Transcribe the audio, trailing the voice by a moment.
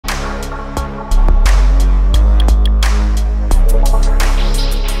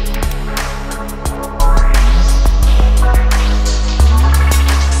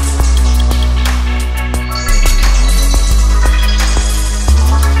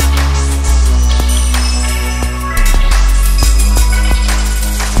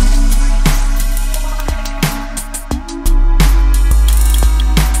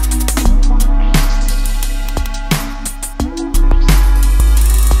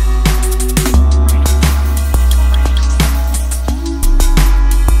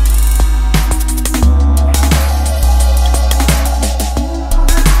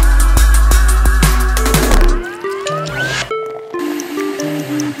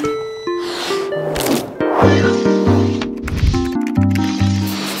Excellent.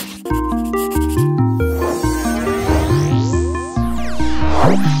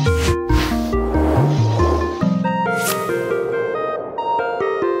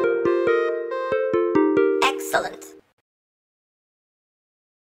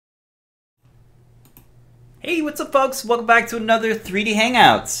 Hey, what's up folks? Welcome back to another 3D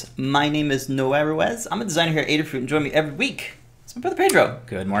Hangouts. My name is Noah Ruiz. I'm a designer here at Adafruit and join me every week. It's my brother Pedro.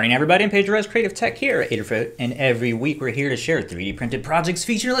 Good morning everybody, I'm Pedro Ruiz, Creative Tech here at Adafruit, and every week we're here to share 3D printed projects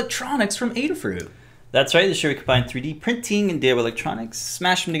featuring electronics from Adafruit. That's right, this show we combine 3D printing and DIY electronics,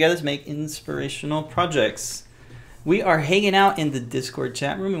 smash them together to make inspirational projects. We are hanging out in the Discord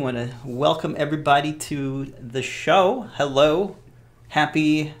chat room. We want to welcome everybody to the show. Hello.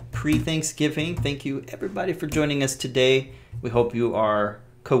 Happy pre-Thanksgiving. Thank you everybody for joining us today. We hope you are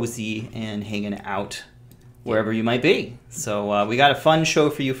cozy and hanging out wherever you might be. So we got a fun show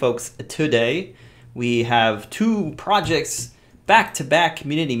for you folks today. We have two projects back-to-back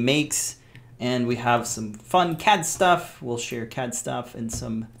community makes, and we have some fun CAD stuff. We'll share CAD stuff and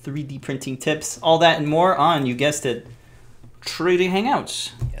some 3D printing tips. All that and more on, you guessed it, 3D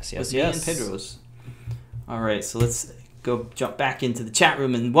Hangouts. Yes. Me and Pedro's. All right, so let's go jump back into the chat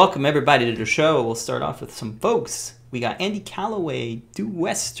room and welcome everybody to the show. We'll start off with some folks. We got Andy Calloway, Du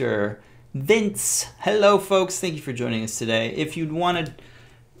Wester, Vince. Hello, folks. Thank you for joining us today. If you'd want to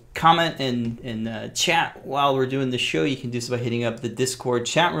comment and chat while we're doing the show, you can do so by hitting up the Discord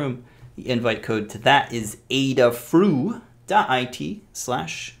chat room. The invite code to that is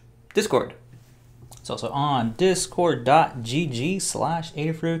adafru.it/Discord. It's also on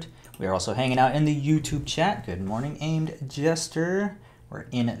discord.gg/Adafruit. We are also hanging out in the YouTube chat. Good morning, Aimed Jester. We're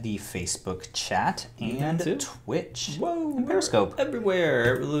in the Facebook chat and Twitch. Whoa, and Periscope.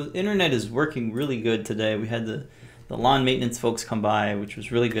 Everywhere. The internet is working really good today. We had the lawn maintenance folks come by, which was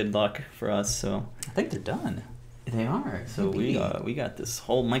really good luck for us. So I think they're done. They are. So we got this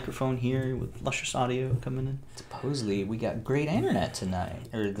whole microphone here with luscious audio coming in. Supposedly we got great internet tonight,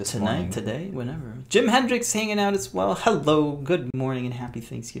 or this Tonight, morning. today, whenever. Jim Hendricks hanging out as well. Hello, good morning, and happy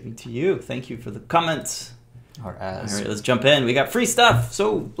Thanksgiving to you. Thank you for the comments. Or All right, let's jump in. We got free stuff,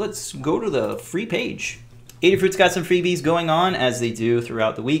 so let's go to the free page. Adafruit's got some freebies going on, as they do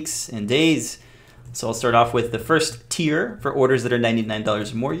throughout the weeks and days. So I'll start off with the first tier. For orders that are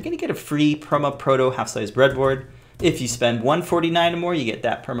 $99 or more, you're going to get a free Perma Proto half-size breadboard. If you spend $149 or more, you get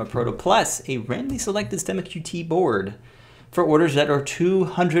that Perma Proto plus a randomly selected Stemma QT board. For orders that are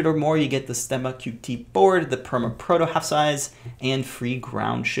 $200 or more, you get the Stemma QT board, the Perma Proto half-size, and free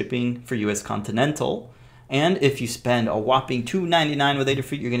ground shipping for US Continental. And if you spend a whopping $299 with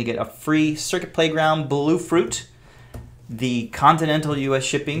Adafruit, you're going to get a free Circuit Playground Blue Fruit, the Continental US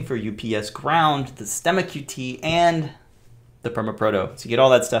shipping for UPS Ground, the Stemma QT, and the Perma Proto. So you get all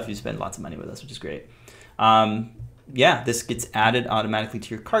that stuff. You spend lots of money with us, which is great. Yeah, this gets added automatically to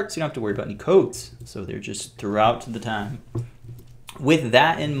your cart, so you don't have to worry about any codes. So they're just throughout the time. With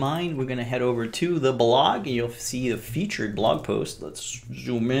that in mind, we're going to head over to the blog, and you'll see the featured blog post. Let's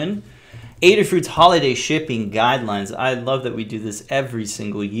zoom in. Adafruit's holiday shipping guidelines. I love that we do this every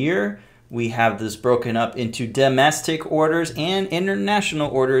single year. We have this broken up into domestic orders and international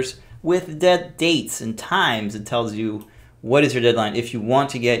orders with dates and times. It tells you what is your deadline. If you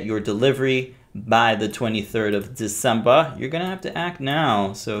want to get your delivery by the 23rd of December, you're going to have to act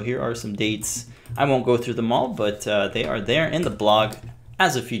now. So here are some dates. I won't go through them all, but they are there in the blog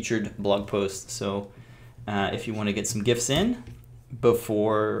as a featured blog post. So if you want to get some gifts in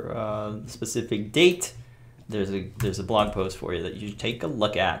before the specific date, there's a blog post for you that you should take a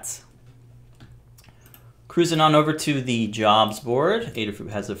look at. Cruising on over to the jobs board.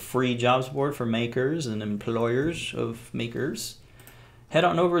 Adafruit has a free jobs board for makers and employers of makers. Head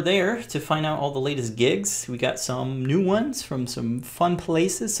on over there to find out all the latest gigs. We got some new ones from some fun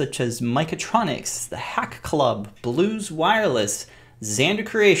places such as Micatronics, the Hack Club, Blues Wireless, Xander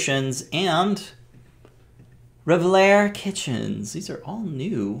Creations, and Revelair Kitchens. These are all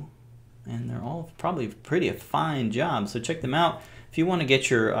new, and they're all probably pretty fine jobs. So check them out. If you want to get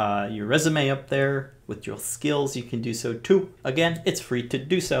your resume up there with your skills, you can do so too. Again, it's free to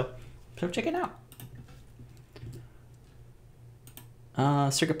do so. So check it out.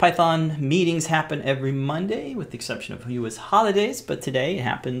 CircuitPython meetings happen every Monday with the exception of US holidays, but today it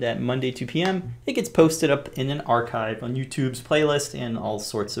happened at Monday 2 p.m. It gets posted up in an archive on YouTube's playlist and all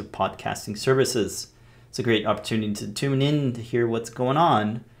sorts of podcasting services. It's a great opportunity to tune in to hear what's going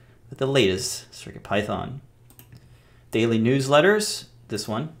on with the latest CircuitPython. Daily newsletters, this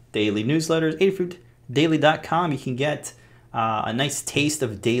one, daily newsletters, adafruitdaily.com. You can get a nice taste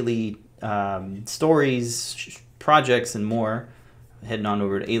of daily stories, projects, and more heading on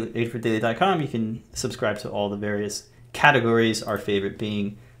over to adafruitdaily.com, you can subscribe to all the various categories, our favorite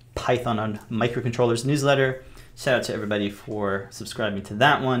being Python on Microcontrollers newsletter. Shout out to everybody for subscribing to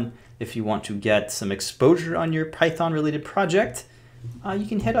that one. If you want to get some exposure on your Python-related project, you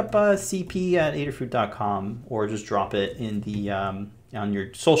can hit up cp@adafruit.com or just drop it in the on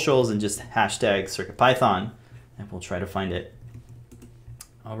your socials and just hashtag CircuitPython, and we'll try to find it.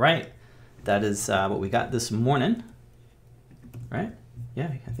 All right, that is what we got this morning. Right?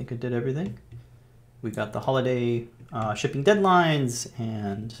 Yeah, I think I did everything. We got the holiday shipping deadlines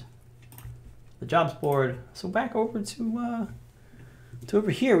and the jobs board. So back over to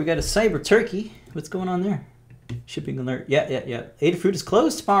over here. We got a Cyber Turkey. What's going on there? Shipping alert. Yeah. Adafruit is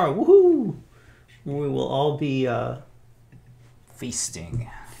closed tomorrow. Woohoo! We will all be feasting.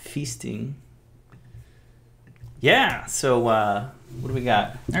 Yeah. So what do we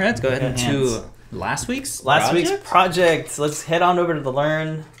got? All right, let's go ahead into last week's project. Let's head on over to the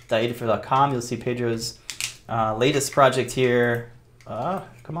learn.adafruit.com. You'll see Pedro's latest project here.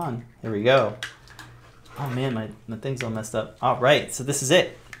 Come on. Here we go. Oh man, my thing's all messed up. All right, so this is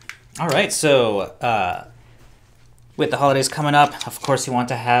it. All right, so with the holidays coming up, of course you want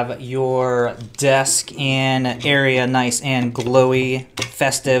to have your desk and area nice and glowy,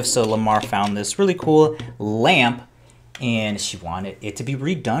 festive. So Lamar found this really cool lamp, and she wanted it to be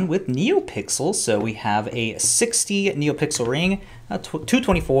redone with NeoPixel. So we have a 60 NeoPixel ring, two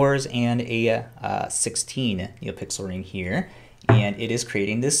 24s, and a 16 NeoPixel ring here. And it is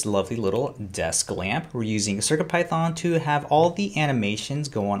creating this lovely little desk lamp. We're using CircuitPython to have all the animations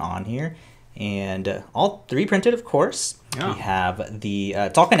going on here. And all 3D printed, of course. Yeah. We have the,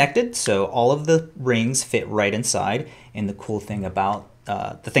 it's all connected, so all of the rings fit right inside. And the cool thing about,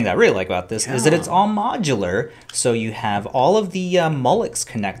 the thing that I really like about this is that it's all modular. So you have all of the Mullix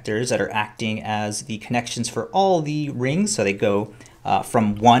connectors that are acting as the connections for all the rings. So they go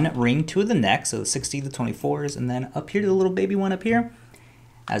from one ring to the next, so the 60, the 24s, and then up here to the little baby one up here,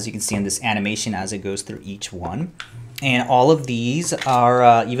 as you can see in this animation as it goes through each one. And all of these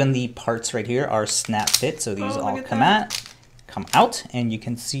are, even the parts right here are snap fit, so these all come out, and you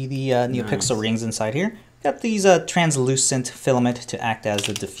can see the NeoPixel rings inside here. Got these translucent filament to act as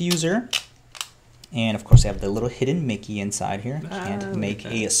the diffuser. And of course, they have the little hidden Mickey inside here. Can't make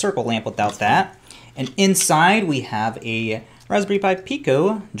a circle lamp without that. And inside, we have a Raspberry Pi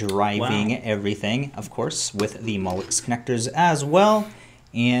Pico driving everything, of course, with the Mullix connectors as well.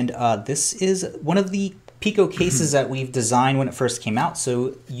 And this is one of the Pico cases that we've designed when it first came out.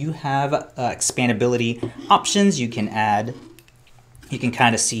 So you have expandability options. You can add, you can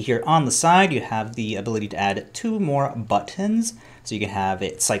kind of see here on the side, you have the ability to add 2 more buttons. So you can have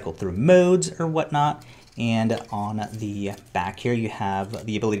it cycle through modes or whatnot. And on the back here, you have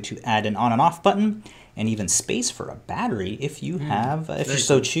the ability to add an on and off button, and even space for a battery if you have, if you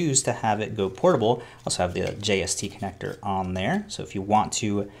so choose to have it go portable. Also have the JST connector on there. So if you want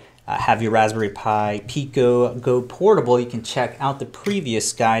to have your Raspberry Pi Pico go portable, you can check out the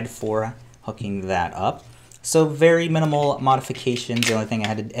previous guide for hooking that up. So very minimal modifications. The only thing I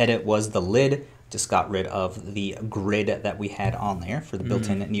had to edit was the lid. Just got rid of the grid that we had on there for the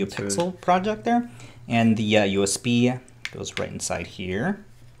built-in NeoPixel project there. And the USB goes right inside here.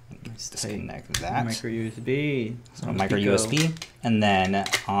 Disconnect that. Micro USB. So micro USB. And then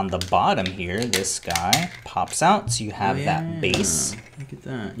on the bottom here, this guy pops out. So you have that base. Look at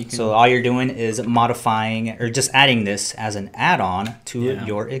that. You can... So all you're doing is modifying or just adding this as an add-on to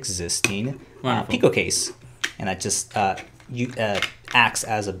your existing Pico case. And that just acts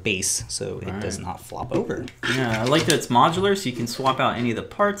as a base so it does not flop over. Yeah, I like that it's modular, so you can swap out any of the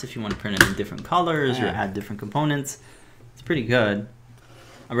parts if you want to print it in different colors or add different components. It's pretty good.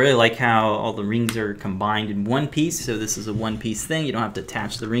 I really like how all the rings are combined in one piece, so this is a one-piece thing. You don't have to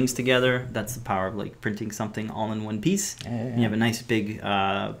attach the rings together. That's the power of like printing something all in one piece. And you have a nice big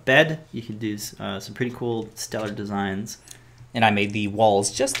bed. You can do some pretty cool stellar designs. And I made the walls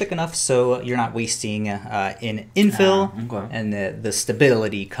just thick enough so you're not wasting in infill. And the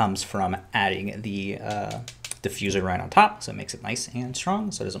stability comes from adding the diffuser right on top, so it makes it nice and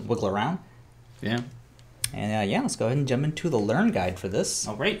strong so it doesn't wiggle around. Yeah. And yeah, let's go ahead and jump into the Learn guide for this.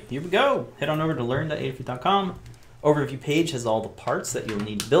 All right, here we go. Head on over to learn.adafruit.com. Overview page has all the parts that you'll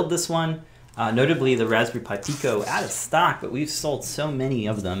need to build this one. Notably, the Raspberry Pi Pico out of stock, but we've sold so many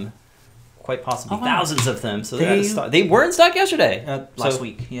of them, quite possibly thousands of them. So they're out of stock. They were in stock yesterday. Last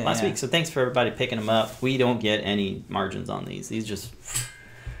week. Yeah, last week. So thanks for everybody picking them up. We don't get any margins on these. These just,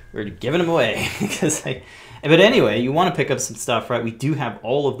 we're giving them away. But anyway, you want to pick up some stuff, right? We do have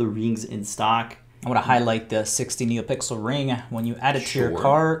all of the rings in stock. I want to highlight the 60 NeoPixel ring. When you add it to your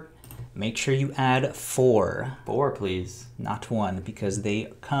cart, make sure you add 4. 4, please. Not 1, because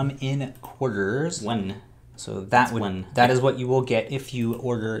they come in quarters. 1. So that is what you will get if you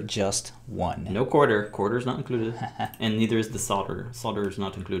order just 1. No quarter. Quarter's not included. And neither is the solder. Solder is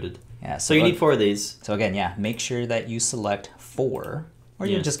not included. Yeah. So you need 4 of these. So again, yeah, make sure that you select 4, or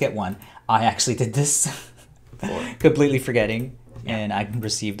you Yeah. just get 1. I actually did this, 4. completely forgetting, and I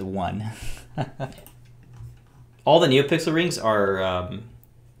received 1. All the NeoPixel rings are,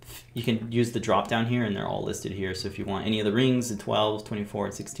 you can use the drop down here, and they're all listed here. So if you want any of the rings, the 12s, 24,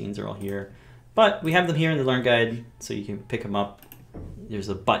 and 16s are all here. But we have them here in the Learn Guide, so you can pick them up. There's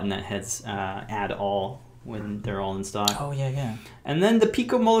a button that has add all when they're all in stock. Oh, yeah. And then the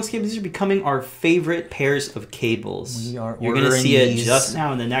Pico Molex cables, these are becoming our favorite pairs of cables. We are You're going to ordering see it these. just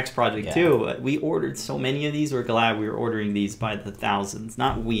now in the next project Yeah. too. We ordered so many of these. We're glad we were ordering these by the thousands.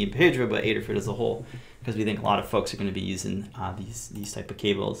 Not we in Pedro, but Adafruit as a whole. Because we think a lot of folks are going to be using these type of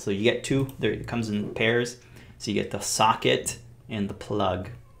cables. So you get 2. There, it comes in pairs. So you get the socket and the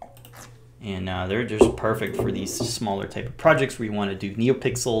plug. And they're just perfect for these smaller type of projects where you want to do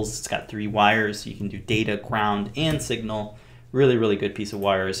NeoPixels. It's got 3 wires. You can do data, ground, and signal. Really, really good piece of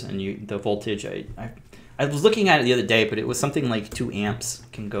wires. And the voltage, I was looking at it the other day, but it was something like 2 amps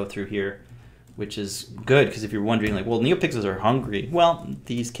can go through here, which is good because if you're wondering, like, well, NeoPixels are hungry. Well,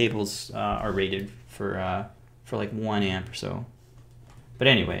 these cables are rated for like 1 amp or so. But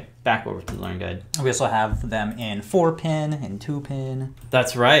anyway, back over to the Learn Guide. We also have them in 4-pin and 2-pin.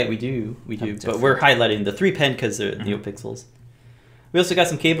 That's right, we do. But we're highlighting the 3-pin because they're NeoPixels. We also got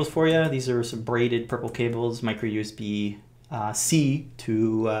some cables for you. These are some braided purple cables, micro USB C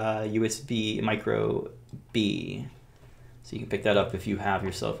to USB micro B. So you can pick that up if you have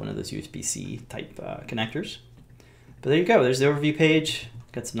yourself one of those USB-C type connectors. But there you go. There's the overview page.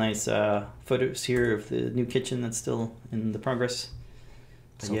 Got some nice photos here of the new kitchen that's still in the progress.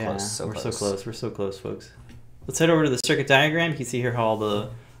 So yeah, close, so we're close. so close. We're so close, folks. Let's head over to the circuit diagram. You can see here how all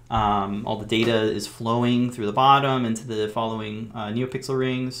the data is flowing through the bottom into the following NeoPixel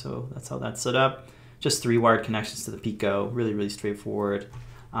rings. So that's how that's set up. Just 3 wired connections to the Pico. Really, really straightforward.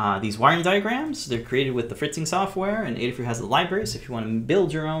 These wiring diagrams, they're created with the Fritzing software, and Adafruit has a library. So if you want to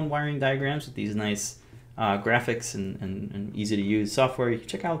build your own wiring diagrams with these nice graphics and easy to use software, you can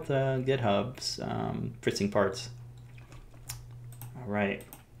check out GitHub's Fritzing parts. All right.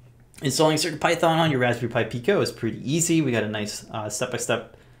 Installing CircuitPython on your Raspberry Pi Pico is pretty easy. We got a nice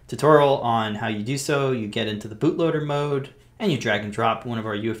step-by-step tutorial on how you do so. You get into the bootloader mode and you drag and drop one of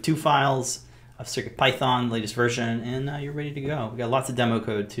our UF2 files of CircuitPython, latest version, and you're ready to go. We got lots of demo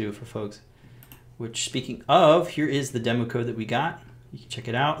code too for folks. Which, speaking of, here is the demo code that we got. You can check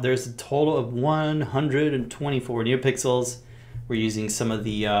it out. There's a total of 124 NeoPixels. We're using some of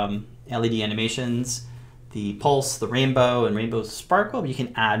the LED animations, the pulse, the rainbow, and rainbow sparkle. But you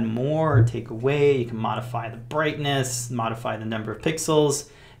can add more or take away. You can modify the brightness, modify the number of pixels,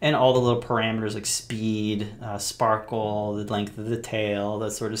 and all the little parameters like speed, sparkle, the length of the tail,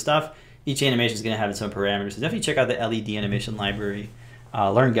 that sort of stuff. Each animation is going to have its own parameters. So definitely check out the LED animation library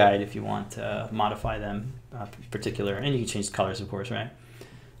Learn Guide if you want to modify them in particular. And you can change the colors, of course, right?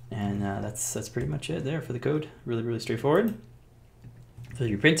 And that's pretty much it there for the code. Really, really straightforward. For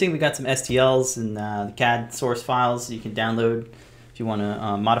your printing, we got some STLs and the CAD source files you can download. If you want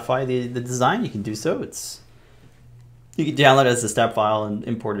to modify the design, you can do so. You can download it as a step file and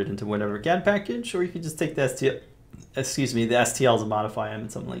import it into whatever CAD package, or you can just take the STLs and modify them in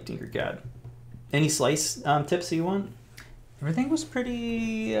something like Tinkercad. Any slice tips that you want? Everything was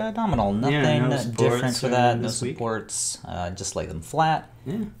pretty nominal. Nothing Yeah, no different for that. No this week. supports. Just lay them flat.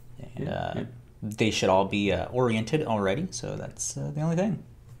 Yeah. And they should all be oriented already, so that's the only thing.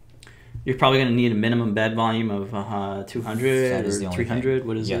 You're probably going to need a minimum bed volume of 200 That is the or only 300. thing.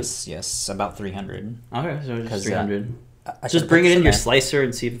 What is it? Yes, about 300. Okay, so just 'Cause, 300. I Just bring it in your slicer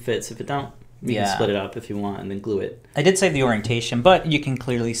and see if it fits. If it don't, you can split it up if you want and then glue it. I did save the orientation, but you can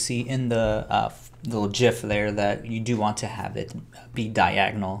clearly see in the little GIF there that you do want to have it be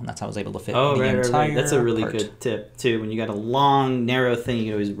diagonal. And that's how I was able to fit the entire right. That's a really part. good tip too. When you got a long, narrow thing, you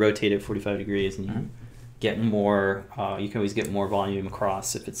can always rotate it 45 degrees and you get more. You can always get more volume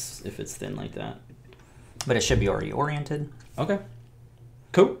across if it's thin like that. But it should be already oriented. Okay,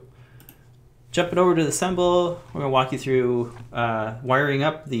 cool. Jumping over to the assemble, we're gonna walk you through wiring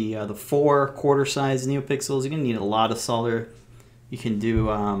up the 4 quarter-size NeoPixels. You're gonna need a lot of solder. You can do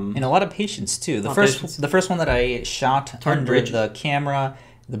and a lot of patience too. The patience. first one that I shot under the camera,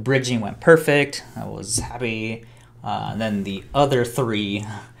 the bridging went perfect. I was happy. And then the other 3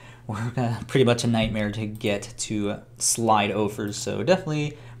 were pretty much a nightmare to get to slide over. So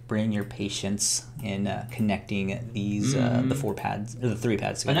definitely bring your patience in connecting these the 4 pads or the 3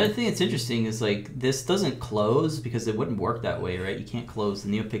 pads together. Another thing that's interesting is like this doesn't close because it wouldn't work that way, right? You can't close the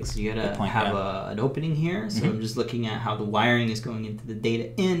NeoPix. You gotta have an opening here. So I'm just looking at how the wiring is going into the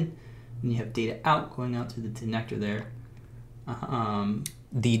data in, and you have data out going out through the connector there.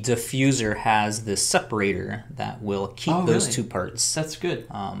 The diffuser has this separator that will keep those 2 parts. That's good.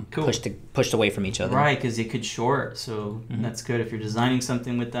 Cool. Pushed away from each other. Right, because it could short. So that's good if you're designing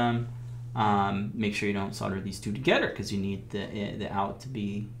something with them. Make sure you don't solder these 2 together because you need the out to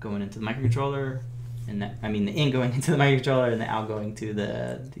be going into the microcontroller, and the in going into the microcontroller and the out going to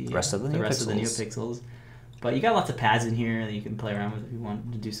the rest of the NeoPixels. But you got lots of pads in here that you can play around with if you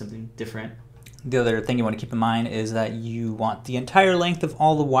want to do something different. The other thing you want to keep in mind is that you want the entire length of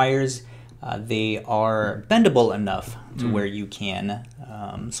all the wires. They are bendable enough to where you can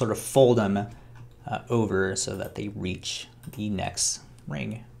sort of fold them over so that they reach the next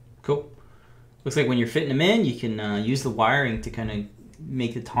ring. Cool. Looks like when you're fitting them in, you can use the wiring to kind of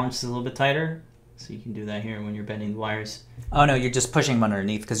make the taunches a little bit tighter. So you can do that here when you're bending the wires. Oh no, you're just pushing them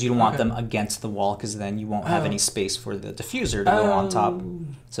underneath because you don't want them against the wall because then you won't have any space for the diffuser to go on top.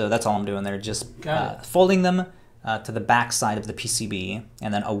 So that's all I'm doing there, just folding them to the back side of the PCB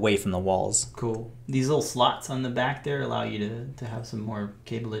and then away from the walls. Cool. These little slots on the back there allow you to have some more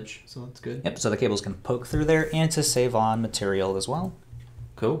cableage, so that's good. Yep, so the cables can poke through there and to save on material as well.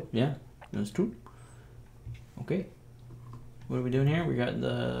 Cool, yeah, that's true. Okay. What are we doing here? We got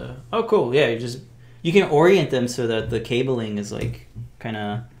the... Oh, cool, yeah, you can orient them so that the cabling is like kind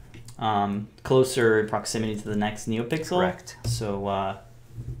of closer in proximity to the next NeoPixel. Correct. So,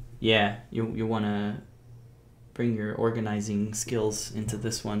 yeah, you want to bring your organizing skills into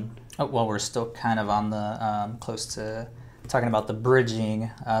this one. Oh, well, we're still kind of on the close to talking about the bridging.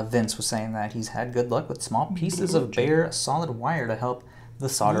 Vince was saying that he's had good luck with small pieces of bare solid wire to help the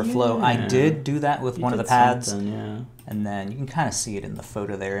solder flow. I did do that with one of the pads, and then you can kind of see it in the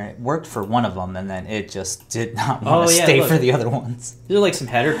photo there. It worked for one of them, and then it just did not want to stay for the other ones. These are like some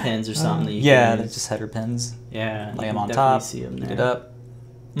header pins or something. That you they're just header pins. Yeah, lay them on top, heat it up,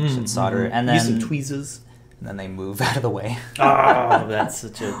 should solder, and then use some tweezers. And then they move out of the way. Oh, that's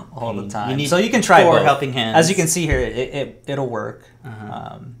such a all the time. You so you can try 4 both. helping hands. As you can see here, it'll work.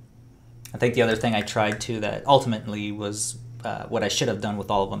 I think the other thing I tried too that ultimately was what I should have done with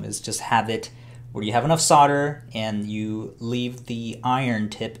all of them is just have it where you have enough solder and you leave the iron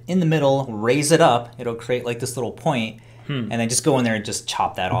tip in the middle, raise it up, it'll create like this little point, and then just go in there and just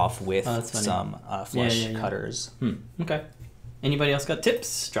chop that off with some flush cutters. Okay. Anybody else got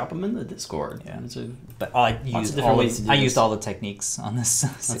tips? Drop them in the Discord. Yeah. But I used all the techniques on this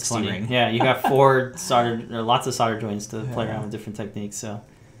 60 ring. Yeah, you got 4 soldered, or lots of solder joints to play around with different techniques. So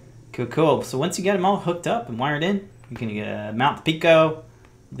cool. So once you get them all hooked up and wired in, you can mount the Pico,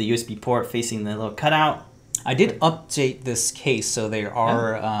 the USB port facing the little cutout. I did update this case, so there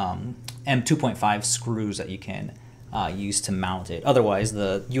are M2.5 screws that you can use to mount it. Otherwise,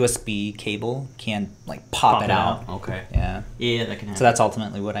 the USB cable can like pop it out. Okay. Yeah, that can happen. So that's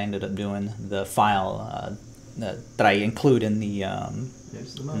ultimately what I ended up doing. The file that I include in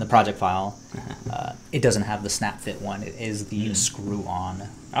the project file, it doesn't have the snap fit one. It is the screw on.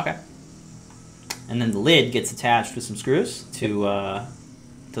 Okay. And then the lid gets attached with some screws to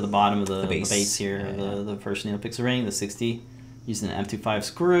the bottom of the base here, the first NeoPixel ring, the 60, using an M25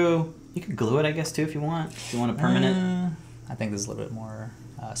 screw. You could glue it, I guess, too, if you want. If you want a permanent. I think this is a little bit more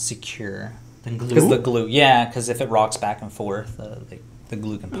secure than glue. Because the glue, because if it rocks back and forth, the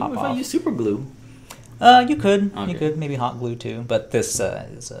glue can pop off. If I use super glue. You could. Okay. You could maybe hot glue too, but this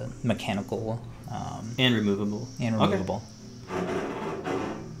is a mechanical. And removable. Okay.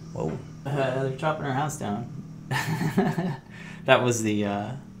 Whoa. They're chopping our house down. That was the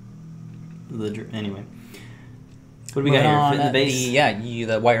anyway. What do we got here? Fit in the base?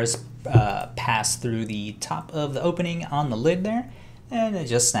 The wires pass through the top of the opening on the lid there, and it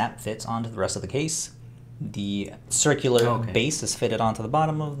just snap fits onto the rest of the case. The circular base is fitted onto the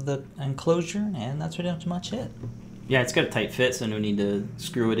bottom of the enclosure, and that's pretty much it. Yeah, it's got a tight fit, so no need to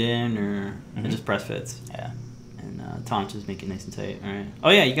screw it in, or it just press fits. Yeah. And Tom just make it nice and tight. All right. Oh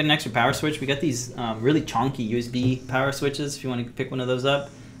yeah, you got an extra power switch. We got these really chonky USB power switches. If you want to pick one of those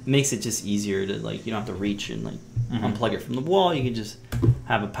up, it makes it just easier to you don't have to reach and unplug it from the wall. You can just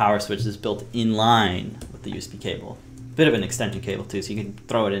have a power switch that's built in line with the USB cable. Bit of an extension cable too, so you can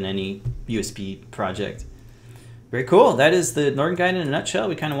throw it in any USB project. Very cool. That is the Norton Guide in a nutshell.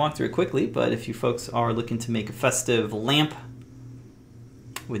 We kind of walked through it quickly, but if you folks are looking to make a festive lamp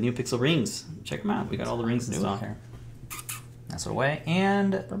with NeoPixel rings, check them out. We got all the rings in stock here. That's away.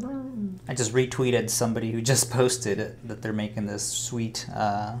 And I just retweeted somebody who just posted that they're making this sweet,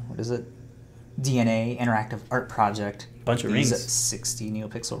 what is it? DNA interactive art project. Bunch of These rings. 60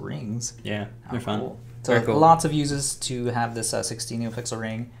 NeoPixel rings. Yeah, How they're fun. cool. So Very cool. lots of uses to have this 60 NeoPixel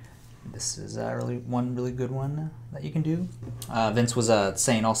ring. This is one really good one that you can do. Vince was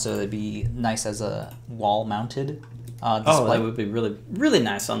saying also it'd be nice as a wall mounted display. Oh, that would be really, really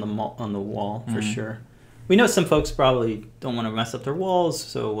nice on the wall for sure. We know some folks probably don't want to mess up their walls,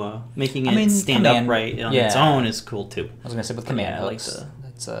 so making it stand upright on its own is cool too. I was gonna say with command hooks,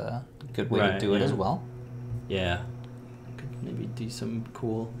 that's a good way to do it as well. Yeah, could maybe do some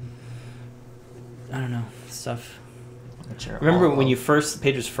cool, I don't know, stuff. Remember when you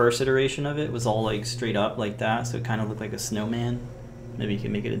Pager's first iteration of it was all like straight up like that, so it kind of looked like a snowman. Maybe you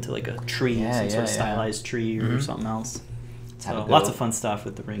can make it into like a tree, some sort of stylized tree or something else. So lots of fun stuff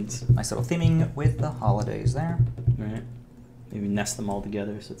with the rings. Nice little theming with the holidays there. Right. Maybe nest them all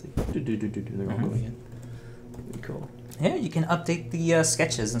together so it's like they're all going in. That'd be cool. Yeah, you can update the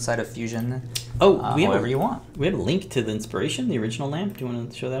sketches inside of Fusion. Oh, however you want. We have a link to the inspiration, the original lamp. Do you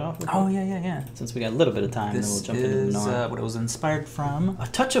want to show that off? Oh yeah. Since we got a little bit of time, then we'll jump into the Menorah. What it was inspired from. A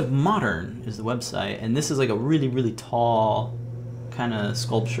Touch of Modern is the website, and this is like a really, really tall kind of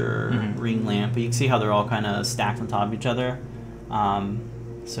sculpture ring lamp. But you can see how they're all kind of stacked on top of each other.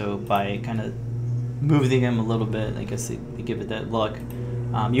 So by kind of moving them a little bit, I guess they give it that look.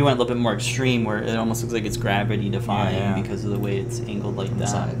 You went a little bit more extreme where it almost looks like it's gravity defying because of the way it's angled like that.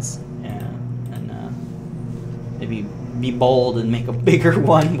 Sides. Yeah, and maybe be bold and make a bigger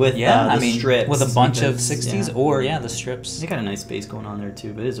one with the strips. With a bunch of 60s or the strips. They got a nice space going on there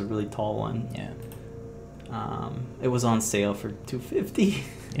too, but it is a really tall one. Yeah. It was on sale for $250.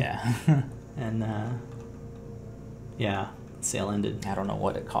 Yeah. And sale ended. I don't know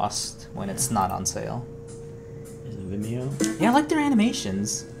what it costs when it's not on sale. Is it Vimeo? Yeah, I like their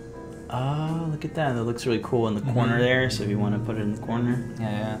animations. Oh, look at that. That looks really cool in the corner there, so if you want to put it in the corner,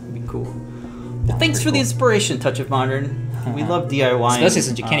 Yeah. it'd be cool. Well, thanks for the inspiration, Touch of Modern. We love DIY. Especially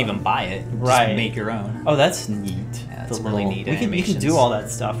since you can't even buy it. Right. Just make your own. Oh, that's neat. Yeah, that's really neat You can animations. do all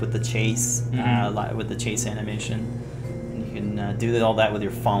that stuff with the chase, with the chase animation. And you can do all that with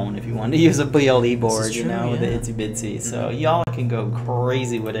your phone if you want to use a BLE board, This is with true, the itsy bitsy. So y'all can go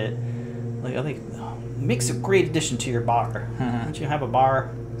crazy with it. Like I think it makes a great addition to your bar. Don't you have a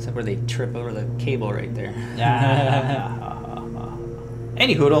bar? Except where they trip over the cable right there.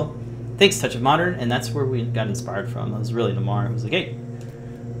 Any hoodle. Thanks, Touch of Modern, and that's where we got inspired from. That was really Lamar. It was like, hey,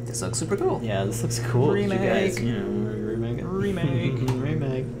 This looks super cool. yeah, this looks cool. Remake. You guys, remake it. Remake.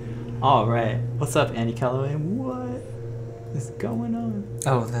 Remake. All right. What's up, Andy Calloway? What is going on?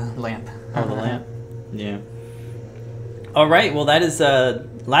 Oh, the lamp. Oh, the lamp. Yeah. All right. Well, that is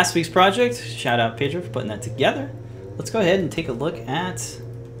last week's project. Shout out Pedro for putting that together. Let's go ahead and take a look at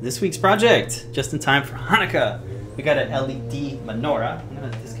this week's project. Just in time for Hanukkah. We got an LED menorah. I'm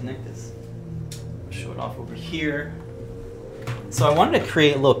gonna disconnect this. Show it off over here. So I wanted to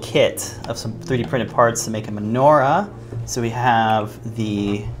create a little kit of some 3D printed parts to make a menorah. So we have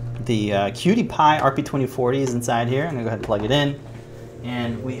the Cutie Pie RP2040 is inside here. I'm gonna go ahead and plug it in.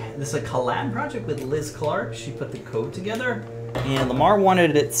 And this is a collab project with Liz Clark. She put the code together. And Lamar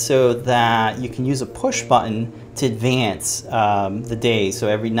wanted it so that you can use a push button to advance the day. So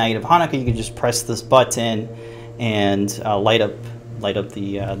every night of Hanukkah, you can just press this button and light up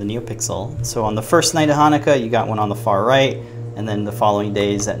the NeoPixel. So on the first night of Hanukkah, you got one on the far right, and then the following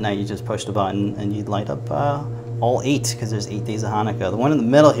days at night, you just push the button and you'd light up all 8, because there's 8 days of Hanukkah. The one in the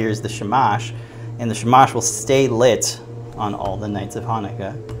middle here is the Shamash, and the Shamash will stay lit on all the nights of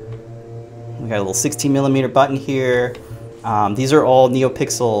Hanukkah. We got a little 16mm button here. These are all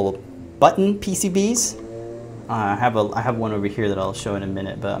NeoPixel button PCBs. I have one over here that I'll show in a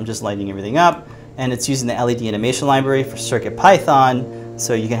minute, but I'm just lighting everything up. And it's using the LED animation library for CircuitPython,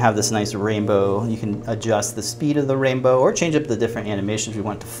 so you can have this nice rainbow. You can adjust the speed of the rainbow or change up the different animations. If you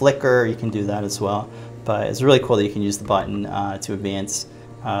want to flicker, you can do that as well. But it's really cool that you can use the button to advance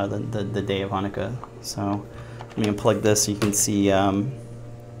the day of Hanukkah. So I'm going to unplug this so you can see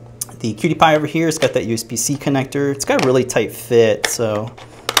the Cutie Pie over here. It's got that USB-C connector. It's got a really tight fit, so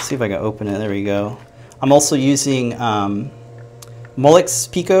let's see if I can open it. There we go. I'm also using Molex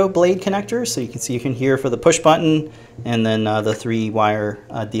Pico blade connector, so you can see you can hear for the push button, and then the 3-wire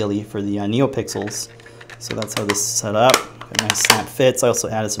DLE for the NeoPixels. So that's how this is set up. Got nice snap fits. I also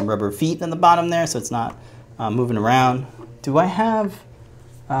added some rubber feet in the bottom there, so it's not moving around. Do I have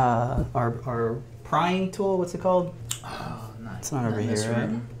our prying tool? What's it called? Oh, It's not over here, right?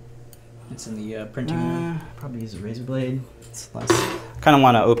 It's in the printing room. Probably use a razor blade. It's less. I kind of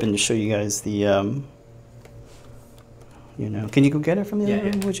want to open to show you guys the You know, can you go get it from the other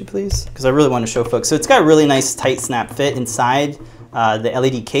room, yeah. would you please? Because I really want to show folks. So it's got a really nice tight snap fit inside the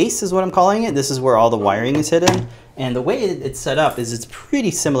LED case is what I'm calling it. This is where all the wiring is hidden. And the way it's set up is it's pretty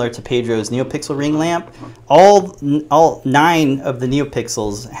similar to Pedro's NeoPixel ring lamp. All 9 of the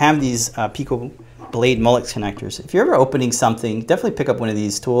NeoPixels have these Pico Blade Molex connectors. If you're ever opening something, definitely pick up one of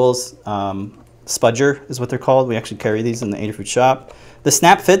these tools. Spudger is what they're called. We actually carry these in the Adafruit shop. The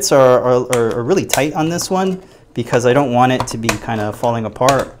snap fits are really tight on this one, because I don't want it to be kind of falling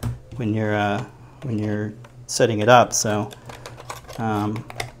apart when you're setting it up. So I'm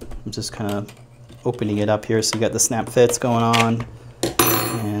just kind of opening it up here. So you got the snap fits going on,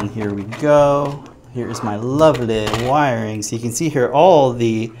 and here we go. Here is my lovely wiring. So you can see here all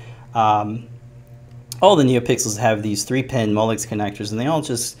the NeoPixels have these 3-pin Molex connectors, and they all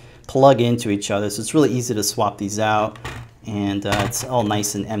just plug into each other. So it's really easy to swap these out. And it's all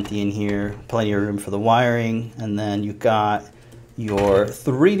nice and empty in here, plenty of room for the wiring. And then you've got your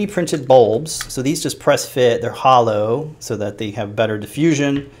 3D printed bulbs. So these just press fit, they're hollow so that they have better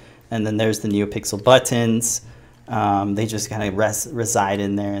diffusion. And then there's the NeoPixel buttons. They just kind of reside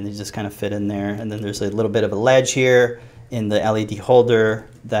in there, and they just kind of fit in there. And then there's a little bit of a ledge here in the LED holder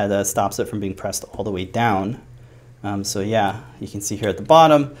that stops it from being pressed all the way down. So yeah, you can see here at the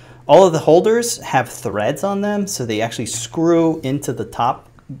bottom, all of the holders have threads on them, so they actually screw into the top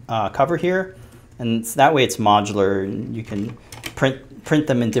cover here, and that way it's modular, and you can print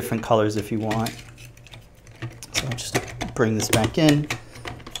them in different colors if you want. So I'll just bring this back in.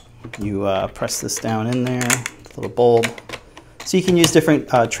 You press this down in there, the little bulb. So you can use different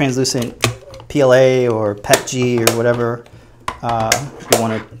translucent PLA or PETG or whatever you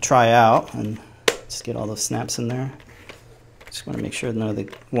want to try out, and just get all those snaps in there. Just want to make sure none of the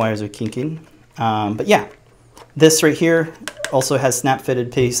wires are kinking. But yeah, this right here also has snap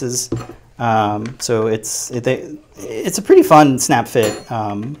fitted pieces. So it's a pretty fun snap fit,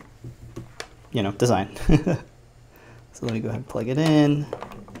 you know, design. So let me go ahead and plug it in,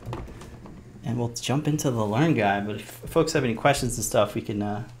 and we'll jump into the Learn Guide. But if folks have any questions and stuff, we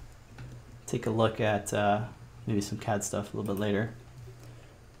can take a look at maybe some CAD stuff a little bit later.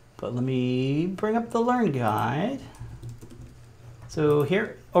 But let me bring up the Learn Guide. So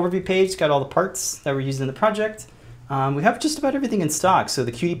here, overview page, got all the parts that we're using in the project. We have just about everything in stock. So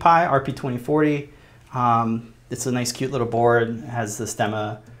the QT Py RP2040, it's a nice cute little board. It has the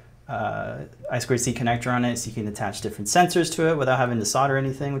Stemma I2C connector on it, so you can attach different sensors to it without having to solder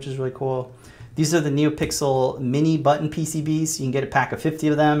anything, which is really cool. These are the NeoPixel mini button PCBs. You can get a pack of 50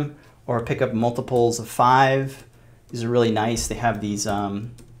 of them, or pick up multiples of 5. These are really nice. They have these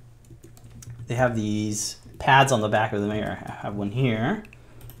pads on the back of them. I have one here.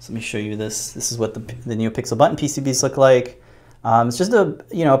 So let me show you this. This is what the NeoPixel button PCBs look like. It's just a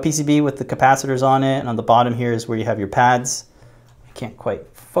PCB with the capacitors on it, and on the bottom here is where you have your pads. I can't quite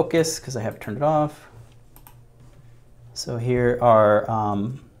focus because I have turned it off. So here are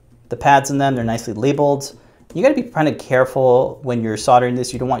the pads in them. They're nicely labeled. You got to be kind of careful when you're soldering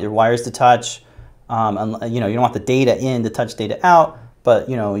this. You don't want your wires to touch. You don't want the data in to touch data out. But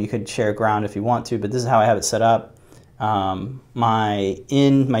you could share ground if you want to. But this is how I have it set up. My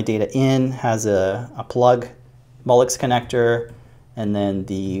data in has a plug Molex connector, and then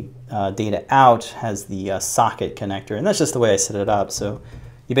the data out has the socket connector, and that's just the way I set it up. So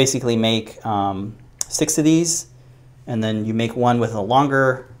you basically make 6 of these, and then you make one with a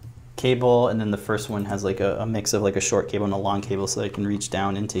longer cable, and then the first one has like a mix of like a short cable and a long cable, so that it can reach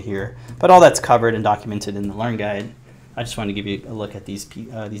down into here. But all that's covered and documented in the Learn Guide. I just wanted to give you a look at these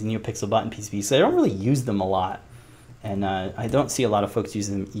NeoPixel button PCBs. So I don't really use them a lot, and I don't see a lot of folks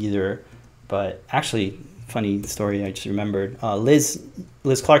using them either. But actually, funny story, I just remembered. Liz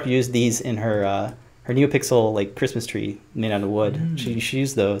Clark used these in her NeoPixel like Christmas tree made out of wood. She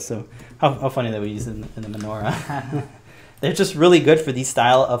used those. So how funny that we use them in the menorah. They're just really good for these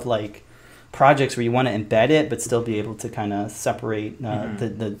style of like projects where you want to embed it, but still be able to kind of separate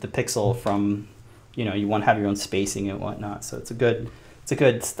the pixel from. You want to have your own spacing and whatnot. So it's a good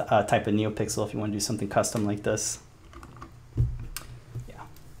type of NeoPixel if you want to do something custom like this. Yeah.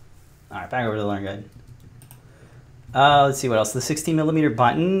 All right, back over to the Learn Guide. Let's see what else. The 16mm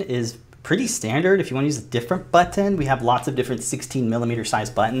button is pretty standard. If you want to use a different button, we have lots of different 16mm size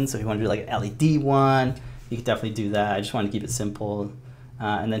buttons. So if you want to do like an LED one, you can definitely do that. I just want to keep it simple.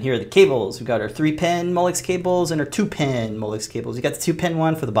 And then here are the cables. We've got our 3-pin Molex cables and our 2-pin Molex cables. You got the 2-pin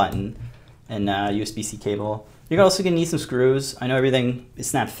one for the button, and USB-C cable. You're also going to need some screws. I know everything is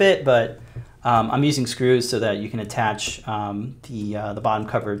snap fit, but I'm using screws so that you can attach the bottom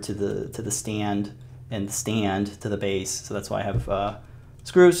cover to the stand, and the stand to the base. So that's why I have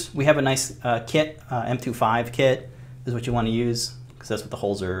screws. We have a nice kit, M25 kit. is what you want to use because that's what the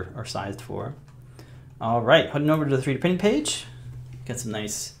holes are sized for. All right, heading over to the 3D printing page. Got some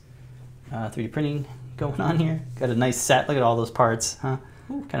nice 3D printing going on here. Got a nice set. Look at all those parts, huh?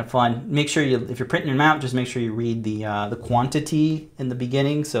 Kind of fun. Make sure if you're printing them out, just make sure you read the quantity in the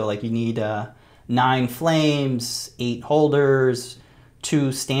beginning. So like you need 9 flames, 8 holders,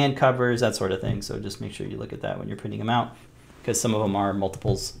 2 stand covers, that sort of thing. So just make sure you look at that when you're printing them out because some of them are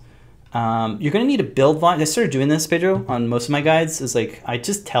multiples. You're going to need a build volume. I started doing this, Pedro, on most of my guides. Is like I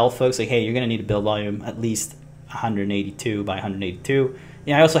just tell folks like, hey, you're going to need a build volume at least 182 by 182.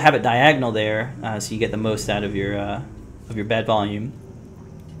 Yeah, I also have it diagonal there, so you get the most out of your bed volume.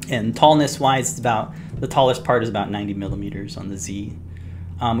 And tallness wise, it's about the tallest part is about 90 millimeters on the Z.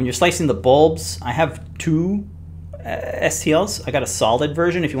 When you're slicing the bulbs, I have 2 STLs. I got a solid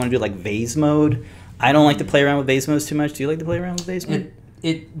version if you want to do like vase mode. I don't like to play around with vase modes too much. Do you like to play around with vase mode?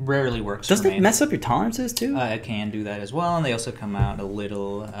 It rarely works. Doesn't it mess up your tolerances too? It can do that as well, and they also come out a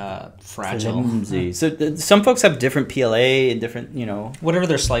little fragile. Flimsy. So some folks have different PLA and different, whatever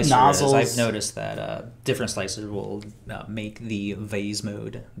their slicer nozzles. is. I've noticed that different slicers will make the vase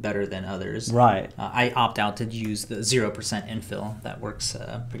mode better than others. Right. I opt out to use the 0% infill. That works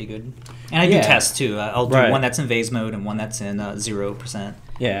pretty good. And I do tests too. I'll do one that's in vase mode and one that's in 0%.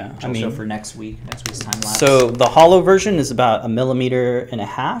 Yeah, Which I'll show for next week's time lapse. So the hollow version is about 1.5 millimeters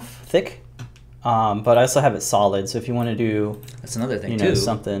thick, but I also have it solid. So if you want to do, that's another thing too.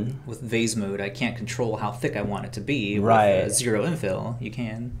 Something with vase mode, I can't control how thick I want it to be. Right. With 0 infill, you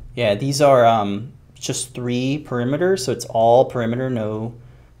can. Yeah, these are just 3 perimeters, so it's all perimeter, no,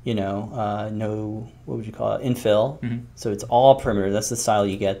 no, what would you call it, infill. Mm-hmm. So it's all perimeter. That's the style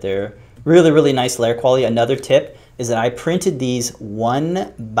you get there. Really, really nice layer quality. Another tip is that I printed these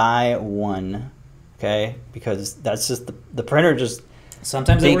 1 by 1, okay? Because that's just the printer just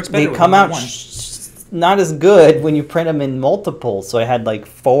sometimes it works better. They come out not as good when you print them in multiples. So I had like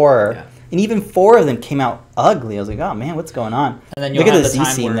 4, and even 4 of them came out ugly. I was like, oh man, what's going on? And then look at the Z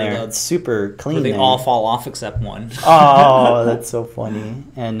seam there; it's super clean. Where they all fall off except one. Oh, that's so funny.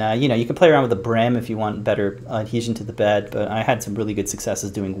 And you can play around with the brim if you want better adhesion to the bed. But I had some really good successes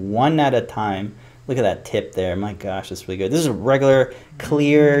doing 1 at a time. Look at that tip there. My gosh, that's really good. This is a regular,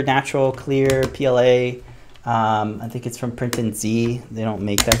 clear, natural, clear PLA. I think it's from Print & Z. They don't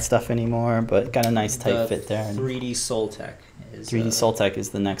make that stuff anymore, but got a nice tight fit there. 3D Soltech is 3D Soltech is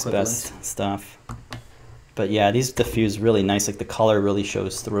the next best stuff. But yeah, these diffuse really nice. Like the color really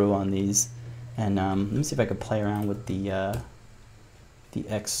shows through on these. And let me see if I can play around with the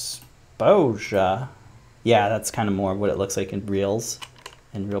exposure. Yeah, that's kind of more what it looks like in reels.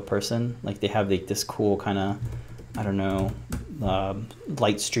 In real person, like they have like this cool kind of, I don't know,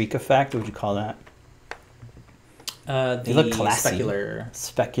 light streak effect. What would you call that? They look classy.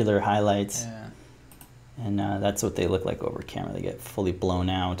 Specular highlights. Yeah. And that's what they look like over camera. They get fully blown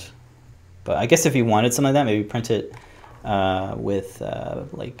out. But I guess if you wanted something like that, maybe print it with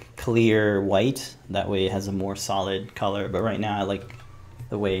like clear white. That way it has a more solid color. But right now I like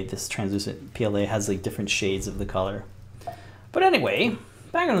the way this translucent PLA has like different shades of the color. But anyway,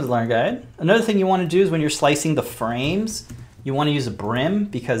 back on the Learn Guide. Another thing you want to do is when you're slicing the frames, you want to use a brim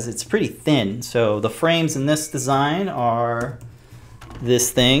because it's pretty thin. So the frames in this design are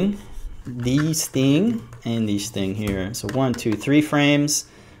this thing, these thing, and these thing here. So 1, 2, 3 frames,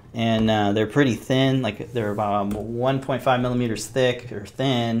 and they're pretty thin. Like they're about 1.5 millimeters thick or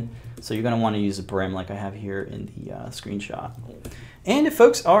thin. So you're going to want to use a brim like I have here in the screenshot. And if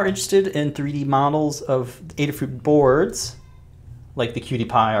folks are interested in 3D models of Adafruit boards, like the Cutie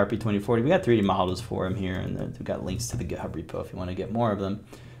Pie RP2040, we got 3D models for them here, and we've got links to the GitHub repo if you want to get more of them.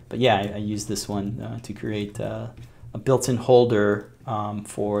 But yeah, I used this one to create a built-in holder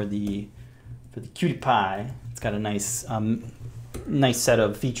for the Cutie Pie. It's got a nice nice set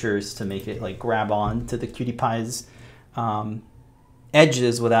of features to make it like grab on to the Cutie Pie's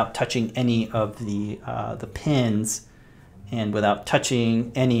edges without touching any of the pins and without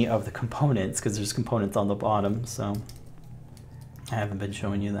touching any of the components, because there's components on the bottom. So I haven't been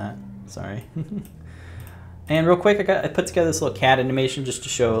showing you that, sorry. And real quick, I put together this little cat animation just to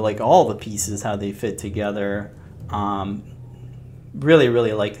show like all the pieces, how they fit together. Really,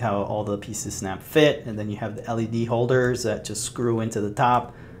 really liked how all the pieces snap fit, and then you have the LED holders that just screw into the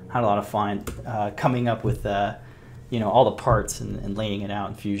top. Had a lot of fun coming up with all the parts and laying it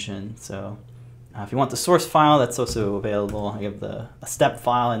out in Fusion. So if you want the source file, that's also available. I have a step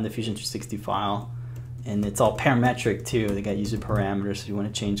file and the Fusion 360 file. And it's all parametric too. They got user parameters. So if you want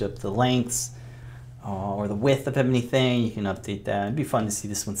to change up the lengths or the width of anything, you can update that. It'd be fun to see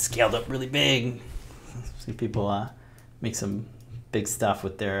this one scaled up really big. See people make some big stuff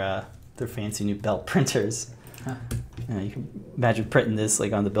with their fancy new belt printers. You can imagine printing this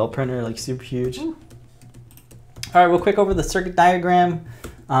like on the belt printer, like super huge. Ooh. All right, real quick over the circuit diagram.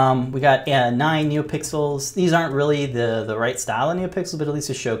 We got 9 NeoPixels. These aren't really the right style of NeoPixels, but at least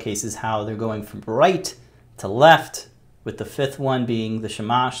it showcases how they're going from right to left, with the 5th one being the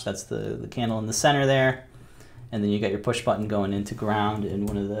Shamash. That's the candle in the center there. And then you got your push button going into ground in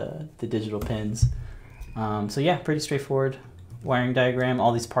one of the digital pins. So yeah, pretty straightforward wiring diagram.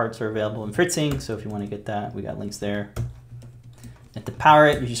 All these parts are available in Fritzing, so if you want to get that, we got links there. And to power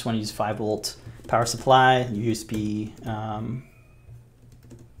it, you just want to use 5-volt power supply, USB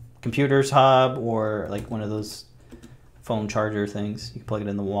computer's hub, or like one of those phone charger things. You can plug it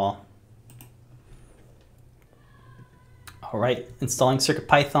in the wall. All right, installing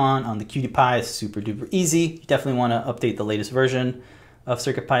CircuitPython on the QT Py is super duper easy. You definitely want to update the latest version of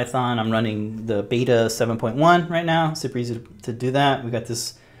CircuitPython. I'm running the beta 7.1 right now. Super easy to do that. We got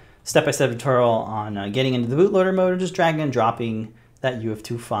this step-by-step tutorial on getting into the bootloader mode, or just dragging and dropping that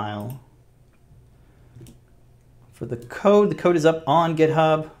UF2 file. For the code is up on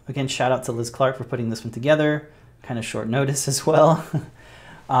GitHub. Again, shout out to Liz Clark for putting this one together. Kind of short notice as well.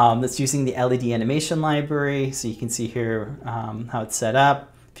 That's using the LED animation library. So you can see here how it's set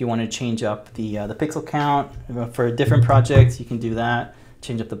up. If you want to change up the pixel count for a different project, you can do that.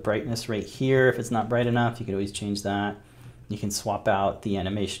 Change up the brightness right here. If it's not bright enough, you can always change that. You can swap out the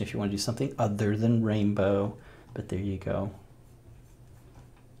animation if you want to do something other than rainbow. But there you go.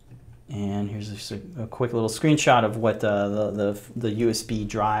 And here's just a quick little screenshot of what the USB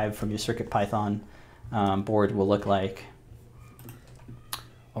drive from your CircuitPython board will look like.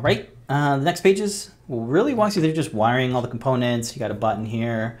 All right, the next pages will really walk you through just wiring all the components. You got a button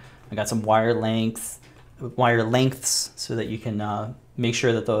here. I got some wire lengths so that you can make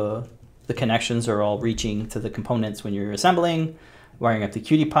sure that the connections are all reaching to the components when you're assembling. Wiring up the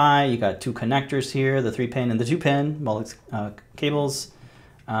QT Py, you got 2 connectors here, the 3-pin and the 2-pin Molex cables.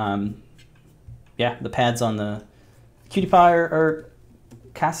 Yeah, the pads on the QT Py are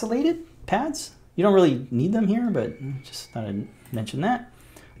castellated pads. You don't really need them here, but just thought I'd mention that.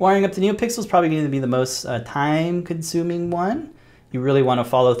 Wiring up the NeoPixel is probably going to be the most time-consuming one. You really want to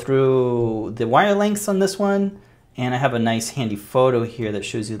follow through the wire lengths on this one. And I have a nice handy photo here that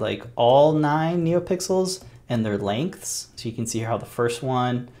shows you like all 9 NeoPixels and their lengths. So you can see how the first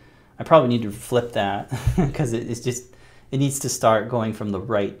one, I probably need to flip that because it needs to start going from the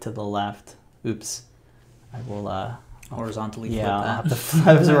right to the left. Oops. I will horizontally flip that. I'll have to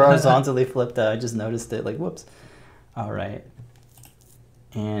I was horizontally flipped that. I just noticed it, like whoops. All right.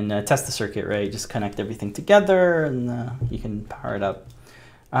 And test the circuit, right? Just connect everything together and you can power it up.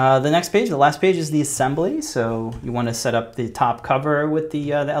 The next page, the last page, is the assembly. So you want to set up the top cover with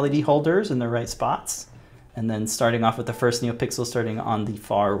the LED holders in the right spots. And then starting off with the first NeoPixel, starting on the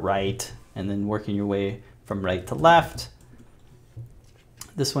far right, and then working your way from right to left.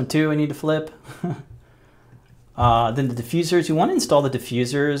 This one too, I need to flip. Then the diffusers, you want to install the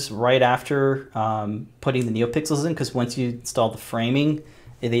diffusers right after putting the NeoPixels in, because once you install the framing,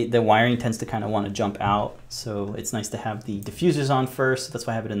 the wiring tends to kind of want to jump out. So it's nice to have the diffusers on first. That's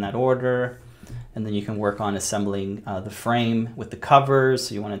why I have it in that order. And then you can work on assembling the frame with the covers.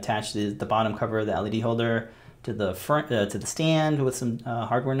 So you want to attach the bottom cover of the LED holder to the front to the stand with some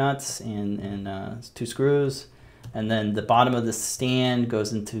hardware nuts and 2 screws. And then the bottom of the stand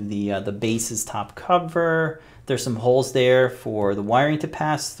goes into the base's top cover. There's some holes there for the wiring to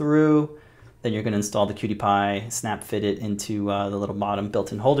pass through. Then you're going to install the QT Py, snap fit it into the little bottom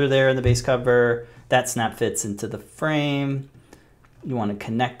built-in holder there in the base cover. That snap fits into the frame. You want to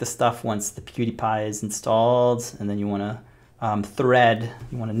connect the stuff once the QT Py is installed, and then you want to thread.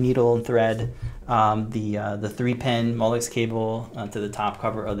 You want to needle and thread the 3-pin Molex cable to the top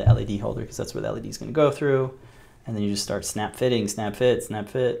cover of the LED holder, because that's where the LED is going to go through. And then you just start snap fitting, snap fit, snap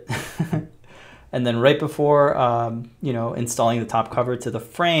fit. And then right before installing the top cover to the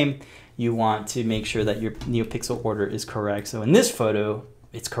frame, you want to make sure that your NeoPixel order is correct. So in this photo,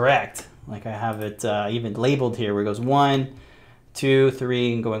 it's correct. Like I have it even labeled here where it goes 1, 2,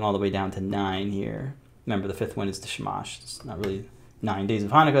 3, and going all the way down to 9 here. Remember, the 5th one is the Shamash. It's not really 9 days of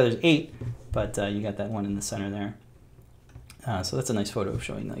Hanukkah. There's 8, but you got that one in the center there. So that's a nice photo of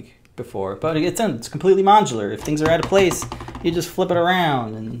showing like before. But it's completely modular. If things are out of place, you just flip it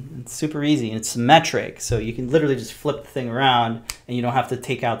around, and it's super easy, and it's symmetric. So you can literally just flip the thing around, and you don't have to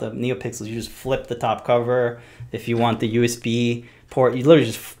take out the NeoPixels. You just flip the top cover. If you want the USB port, you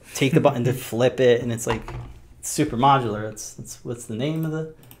literally just take the button to flip it, and it's like super modular. That's what's the name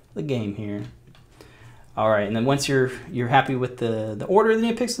of the game here. All right, and then once you're happy with the order of the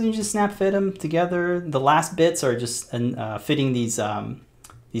NeoPixels, you just snap fit them together. The last bits are just fitting these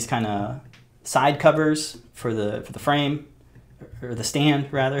kind of side covers for the frame, or the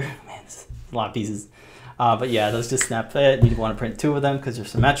stand rather. Man, it's a lot of pieces. But yeah, those just snap fit. You want to print 2 of them because they're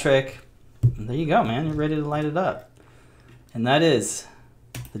symmetric. And there you go, man. You're ready to light it up. And that is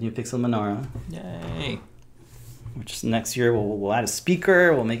the new Pixel menorah. Yay. Which next year we'll add a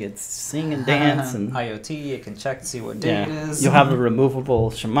speaker. We'll make it sing and dance and IoT. You can check to see what day it is. You'll have a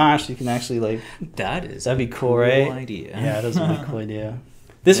removable shamash. You can actually like. That'd be cool, right? Idea. Yeah, that's a really cool idea.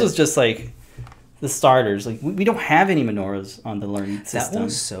 This was just like the starters. Like we don't have any menorahs on the Learn system. That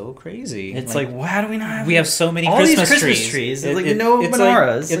was so crazy. It's like how do we not have? We have so many all Christmas these Christmas trees. It's like no it's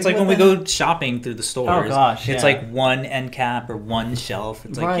menorahs. It's like when we go shopping through the stores. Oh gosh, it's like one end cap or one shelf.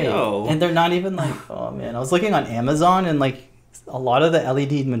 It's like yo, and they're not even like. Oh man, I was looking on Amazon and like a lot of the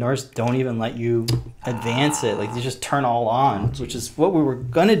LED menorahs don't even let you advance it. Like they just turn all on, which is what we were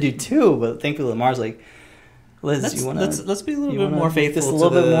gonna do too. But thankfully, Lamar's like. Liz, let's be a little bit more faithful. Just a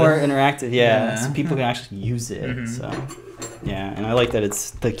little bit more interactive, so people can actually use it. So, yeah, and I like that it's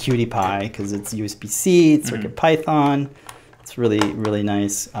the Qt Py because it's USB-C, it's Circuit Python. It's really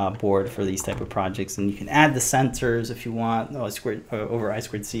nice board for these type of projects, and you can add the sensors if you want. Over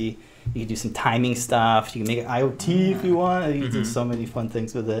I2C. You can do some timing stuff. You can make it IoT if you want. You can do so many fun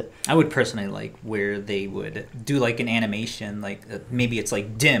things with it. I would personally like where they would do like an animation, like maybe it's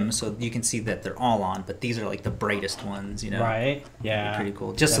like dim, so you can see that they're all on, but these are like the brightest ones, you know? Right. Yeah. Pretty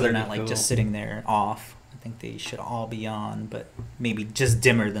cool. Just so they're not like just sitting there off. I think they should all be on, but maybe just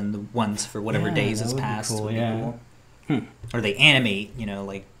dimmer than the ones for whatever days has passed. Cool, Or they animate, you know,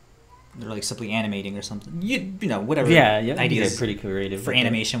 like they're like simply animating or something. You know, whatever ideas pretty creative for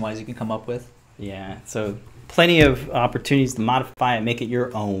animation wise you can come up with. Yeah, so plenty of opportunities to modify it, make it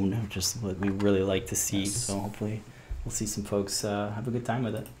your own, which is what we really like to see. Yes. So hopefully we'll see some folks have a good time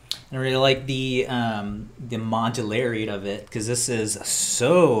with it. I really like the modularity of it because this is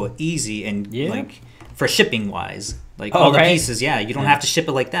so easy and like for shipping wise, like all the pieces. Yeah, you don't have to ship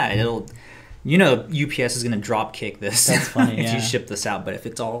it like that. It'll. You know, UPS is going to drop kick this. That's funny, if you ship this out. But if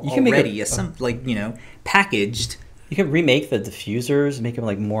it's already packaged, you can remake the diffusers, make them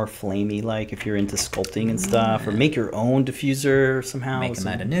like more flamey, like if you're into sculpting and stuff, or make your own diffuser somehow. Make them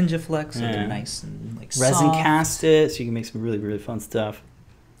out of Ninja Flex, so they're nice and like resin soft. cast it, so you can make some really fun stuff.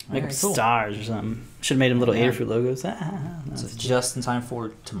 Make them stars or something. Should have made them little Adafruit logos. So it's just in time for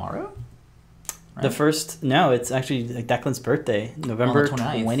tomorrow. Right? The first, no, it's actually Declan's birthday. November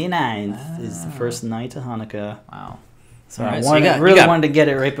 29th is the first night of Hanukkah. Wow. So I wanted to get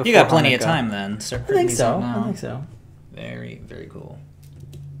it right before You got plenty Hanukkah. of time then. I think so. Very, very cool.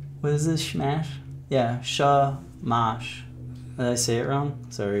 What is this, shmash? Yeah, shamash. Did I say it wrong?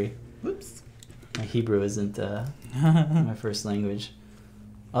 Sorry. Whoops. My Hebrew isn't my first language.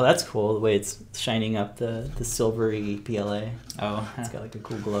 Oh, that's cool. The way it's shining up the silvery PLA. Oh. It's got like a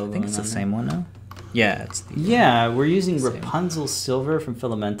cool glow. I think it's the same one now. Yeah, it's we're using Rapunzel silver from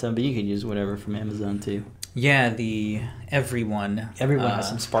Filamentum, but you could use whatever from Amazon too. Yeah, the everyone has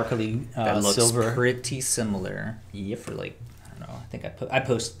some sparkly that looks silver. Pretty similar. Yeah, for like I don't know. I think I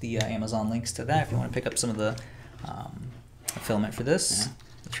post the Amazon links to that if you want to pick up some of the filament for this. Yeah.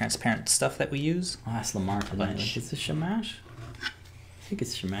 The transparent stuff that we use. Oh, that's Lamar for that. Is this shamash? I think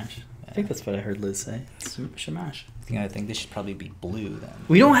it's shamash. I think that's what I heard Liz say. It's shamash. I think this should probably be blue then.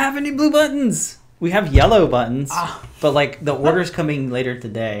 We don't have any blue buttons. We have yellow buttons, but like the order's coming later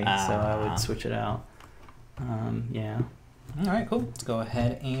today, so I would switch it out. Yeah. All right, cool. Let's go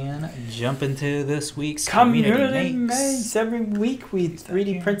ahead and jump into this week's Community Makes. Every week we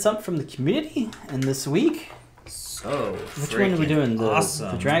 3D print something from the community, and this week. So which one are we doing?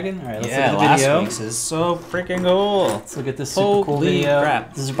 The dragon? All right, let's look at the last video. week's is so freaking cool. Let's look at this super cool video.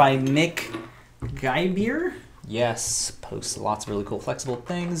 Crap. This is by Mick Geibier. Yes, posts lots of really cool flexible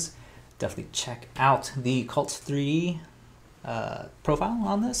things. Definitely check out the Cult 3D profile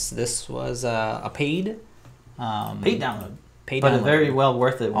on this. This was a paid download. But very well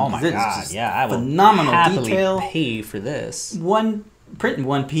worth it. Oh my god! Yeah, I will phenomenal happily detail. Pay for this. Print in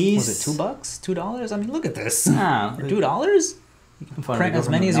one piece. Was it $2? $2? I mean, look at this. Ah, $2? You can print as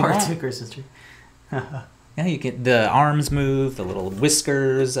many as you want. Yeah, you get the arms move, the little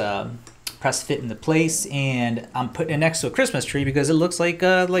whiskers, press fit into place, and I'm putting it next to a Christmas tree because it looks like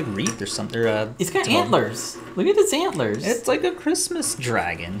wreath or something. It's got antlers. Look at its antlers. It's like a Christmas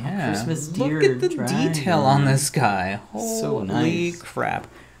dragon. Yeah. Christmas deer. Look at the detail on this guy. Holy crap!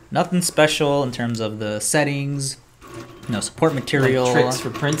 Nothing special in terms of the settings. No support material. Like tricks for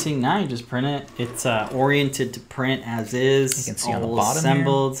printing. Now you just print it. It's oriented to print as is. You can see on the bottom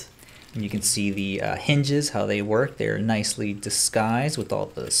assembled. Here. And you can see the hinges, how they work. They're nicely disguised with all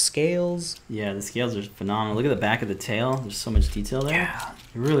the scales. Yeah, the scales are phenomenal. Look at the back of the tail. There's so much detail there. Yeah.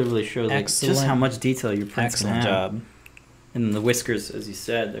 It really shows like, just how much detail your prints can have. Excellent job. And then the whiskers, as you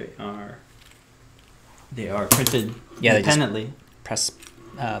said, they are printed Yeah, independently. Press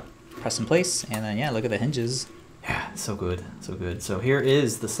in place, and then look at the hinges. Yeah, so good, so good. So here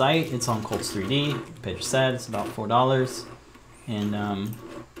is the site. It's on Colts 3D. Pedro said it's about $4, and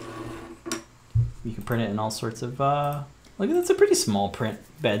you can print it in all sorts of. Look, that's a pretty small print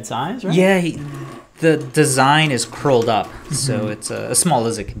bed size, right? Yeah, the design is curled up, so it's as small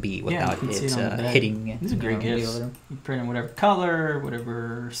as it can be without it hitting. These are great gifts. You print in whatever color,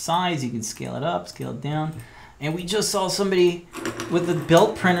 whatever size. You can scale it up, scale it down. And we just saw somebody with a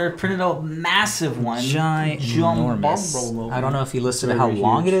belt printer printed a massive one. Ginormous. I don't know if you listed how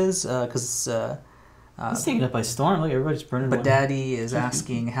long it is, because it's taken up by storm. Look, everybody's printed. But Daddy is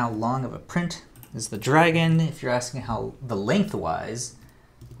asking how long of a print is the dragon. If you're asking how the lengthwise,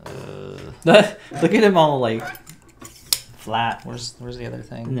 look at him all like flat. Where's the other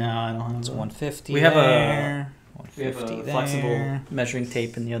thing? No, I don't have. It's 150. We have there. We have a flexible measuring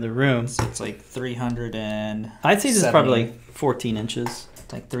tape in the other room. So it's like 300 and. I'd say this is probably like 14 inches.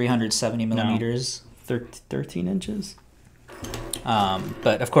 It's like 370 millimeters. 13 inches.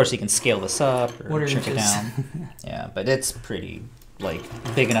 But of course you can scale this up or shrink it down. Yeah, but it's pretty like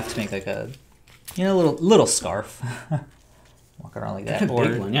big enough to make like a little scarf. Walk around like that. A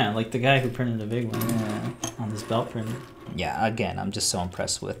big one, yeah, like the guy who printed a big one on this belt printer. Yeah, again, I'm just so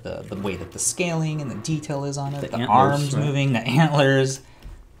impressed with the way that the scaling and the detail is on it. The antlers, arms right? moving, the antlers.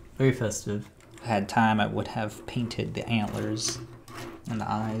 Very festive. If I had time, I would have painted the antlers and the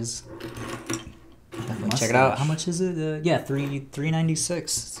eyes. Definitely check it out. How much is it? Yeah, $396.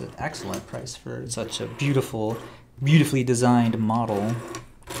 It's an excellent price for such a beautifully designed model.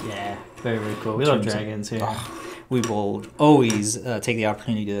 Yeah, very cool. We love dragons here. We will always take the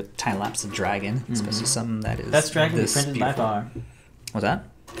opportunity to time-lapse a dragon, especially something that is best dragon we printed beautiful. by far. What's that?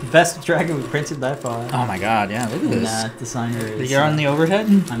 Best dragon we printed by far. Oh my god, yeah, look at this. That designer is... You're on the overhead?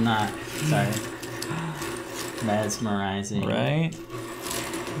 I'm not. Sorry. Mesmerizing. Right?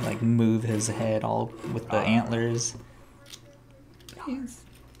 Like move his head all with the antlers. Yes.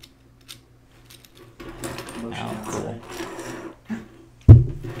 Oh, cool.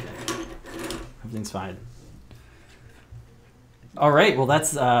 Everything's fine. All right. Well,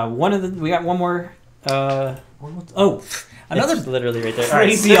 that's one of the. We got one more. Another it's literally right there.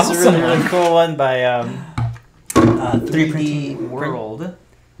 crazy All right, so this is a awesome really cool one by 3D World.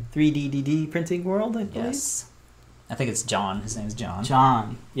 3D printing world. I believe. Yes. I think it's John. His name's John.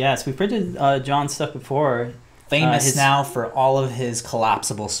 John. Yes, we printed John's stuff before. Famous now for all of his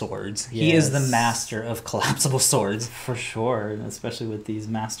collapsible swords. Yes. He is the master of collapsible swords. For sure, especially with these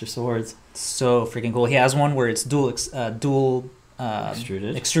master swords. So freaking cool. He has one where it's dual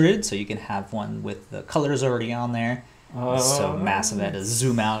extruded, so you can have one with the colors already on there. Oh. It's so massive I had to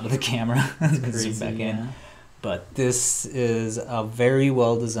zoom out of the camera and zoom back in. But this is a very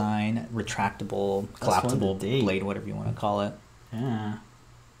well designed, retractable, collapsible blade, whatever you want to call it. Yeah.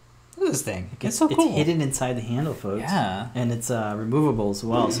 Look at this thing. It's so cool. It's hidden inside the handle, folks. Yeah. And it's removable as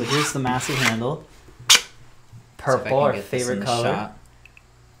well. So here's the massive handle. Purple, our favorite color.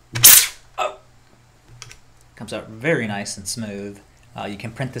 Oh. Comes out very nice and smooth. You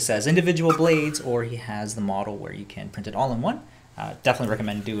can print this as individual blades, or he has the model where you can print it all in one. Definitely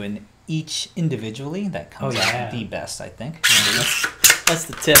recommend doing each individually. That comes out the best, I think. Yeah, that's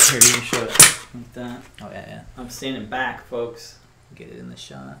the tip here. You can show it like that. Oh, yeah. I'm standing back, folks. Get it in the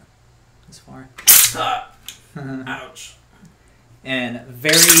shot this far. Ouch. And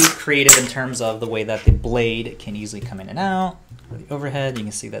very creative in terms of the way that the blade can easily come in and out. For the overhead, you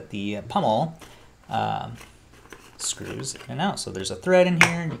can see that the pommel screws in and out. So there's a thread in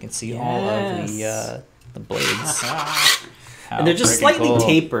here, and you can see all of the blades. And they're just slightly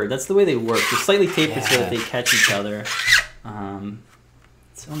tapered. That's the way they work. They're slightly tapered so that they catch each other.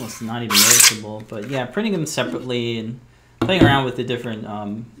 It's almost not even noticeable. But yeah, printing them separately and playing around with the different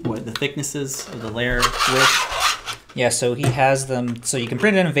the thicknesses of the layer width. Yeah, so he has them. So you can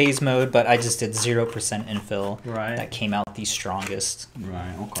print it in vase mode, but I just did 0% infill. Right. That came out the strongest.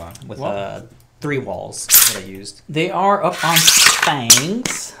 Right. Okay. With 3 walls that I used. They are up on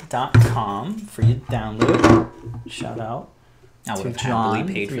fangs.com for you to download. Shout out. I would have happily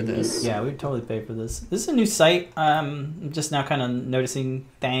paid for this. Yeah, we would totally pay for this. This is a new site. I'm just now kind of noticing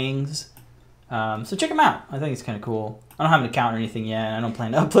things. So check them out. I think it's kind of cool. I don't have an account or anything yet. I don't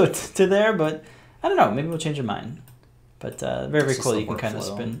plan to upload to there, but I don't know. Maybe we'll change our mind. But very cool. You can kind of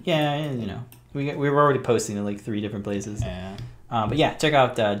spin. Yeah, you know. We were already posting in like 3 different places. Yeah. But yeah, check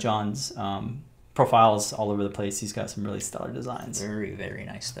out John's profiles all over the place. He's got some really stellar designs. Very, very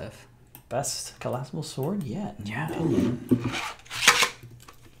nice stuff. Best collapsible sword yet. Yeah.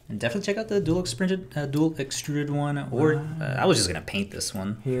 And definitely check out the dual extruded one. Or I was just gonna paint this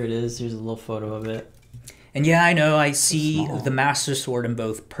one. Here it is. Here's a little photo of it. And yeah, I know. I see the Master Sword in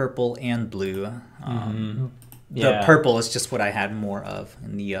both purple and blue. The purple is just what I had more of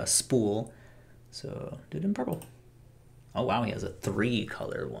in the spool. So did it in purple. Oh wow, he has a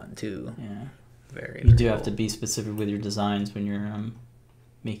 3-color one too. Yeah. Very. You do have to be specific with your designs when you're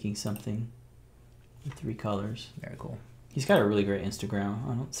making something. 3 colors. Very cool. He's got a really great Instagram.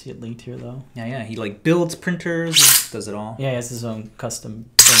 I don't see it linked here though. Yeah. He like builds printers, does it all. Yeah, he has his own custom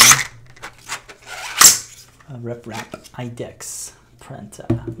thing. Rep IDEX printer.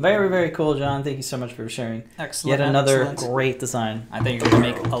 Very, very cool, John. Thank you so much for sharing. Excellent. Yet another great design. I think you're gonna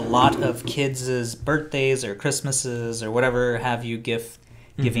make a lot of kids' birthdays or Christmases or whatever have you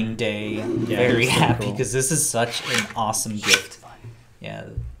giving day very happy because this is such an awesome gift. Yeah.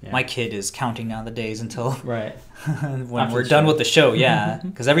 My kid is counting down the days until when we're done with the show. Yeah,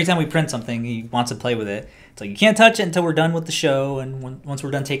 because every time we print something, he wants to play with it. It's like you can't touch it until we're done with the show, and once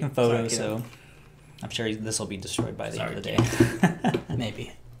we're done taking photos. So I'm sure this will be destroyed by the end of the day.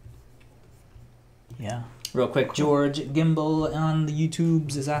 Maybe. Yeah. Real quick, George Gimbal on the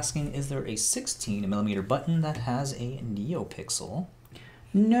YouTubes is asking, is there a 16mm button that has a NeoPixel?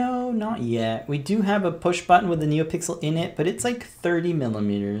 No, not yet. We do have a push button with a NeoPixel in it, but it's like 30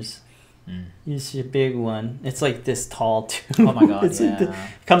 millimeters. It's a big one. It's like this tall too. Oh my god, it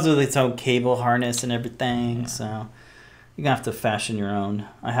comes with its own cable harness and everything, so you're gonna have to fashion your own.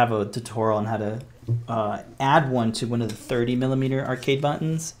 I have a tutorial on how to add one to one of the 30 millimeter arcade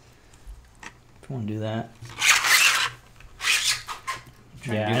buttons. If you want to do that.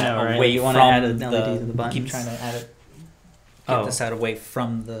 Yeah, I know, right? You want to add an LED to the buttons. Keep trying to add it. Get this out away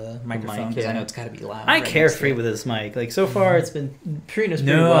from the microphone because I know it's got to be loud. I carefree with this mic. Like so far, it's been treating us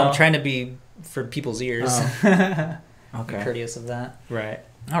pretty well. I'm trying to be for people's ears. Okay. Be courteous of that. Right.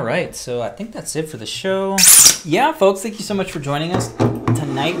 All right. So I think that's it for the show. Yeah, folks. Thank you so much for joining us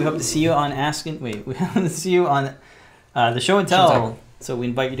tonight. We hope to see you on we hope to see you on the show and tell. So we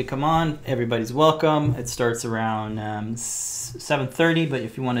invite you to come on. Everybody's welcome. It starts around 7:30, but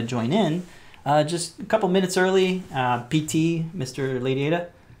if you want to join in. Just a couple minutes early, PT, Mr. Lady Ada,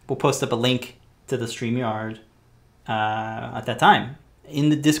 will post up a link to the StreamYard at that time in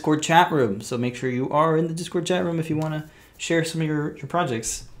the Discord chat room. So make sure you are in the Discord chat room if you want to share some of your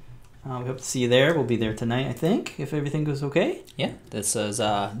projects. We hope to see you there. We'll be there tonight, I think, if everything goes okay. Yeah, this is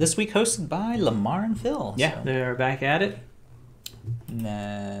this week hosted by Lamar and Phil. Yeah, so. They're back at it. And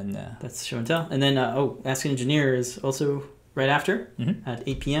then that's show and tell. And then, Ask an Engineer is also right after at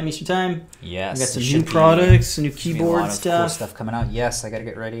 8 p.m. Eastern Time. Yes. We got some new products, new keyboard stuff. Cool stuff coming out. Yes, I got to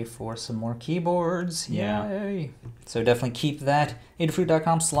get ready for some more keyboards. Yeah. Yay. So definitely keep that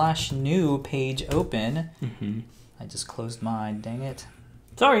adafruit.com/new page open. I just closed mine. Dang it.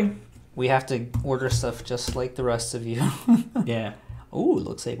 Sorry. We have to order stuff just like the rest of you. Yeah. Oh,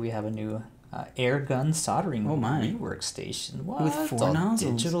 looks like we have a new air gun soldering workstation. What? With 4 nozzles.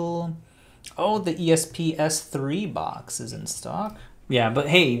 Digital. Oh, the ESP S3 box is in stock. Yeah, but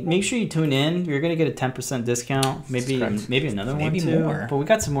hey, make sure you tune in. You're gonna get a 10% discount, maybe another one too. More. But we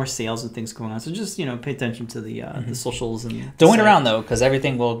got some more sales and things going on, so just pay attention to the socials and. Don't wait around though, because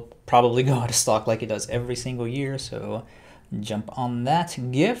everything will probably go out of stock like it does every single year. So jump on that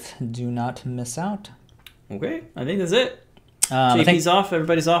gift. Do not miss out. Okay, I think that's it. JP's off.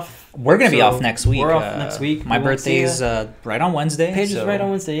 Everybody's off. We're gonna be off next week. We're off next week. My birthday's right on Wednesday. Pedro's right on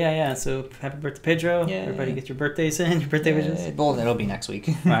Wednesday. Yeah. So happy birthday, Pedro. Yeah. Everybody get your birthdays in. Your birthday wishes. Well, it'll be next week.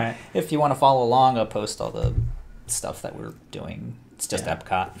 All right. If you want to follow along, I'll post all the stuff that we're doing. It's just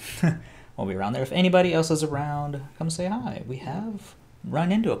Epcot. We'll be around there. If anybody else is around, come say hi. We have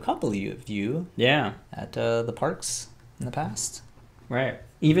run into a couple of you. Yeah. At the parks in the past. Right.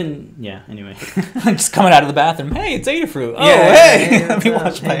 Anyway. I'm just coming out of the bathroom. Hey, it's Adafruit. Oh, hey. Let me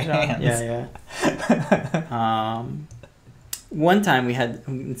wash my hands. Yeah. One time we had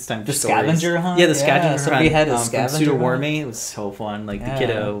the scavenger hunt. Yeah, the scavenger hunt. So we had a scavenger hunt. Warmy. It was so fun. Like the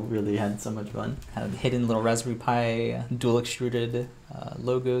kiddo really had so much fun. Had hidden little Raspberry Pi dual extruded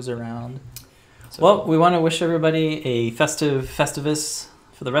logos around. So well, we want to wish everybody a Festivus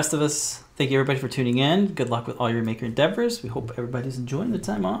for the rest of us. Thank you everybody for tuning in. Good luck with all your maker endeavors. We hope everybody's enjoying the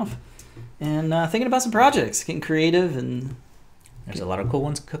time off and thinking about some projects, getting creative, and there's a lot of cool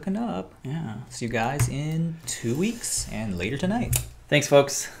ones cooking up. Yeah. See you guys in 2 weeks and later tonight. Thanks,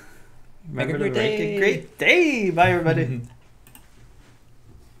 folks. Remember to make a great day. Bye, everybody.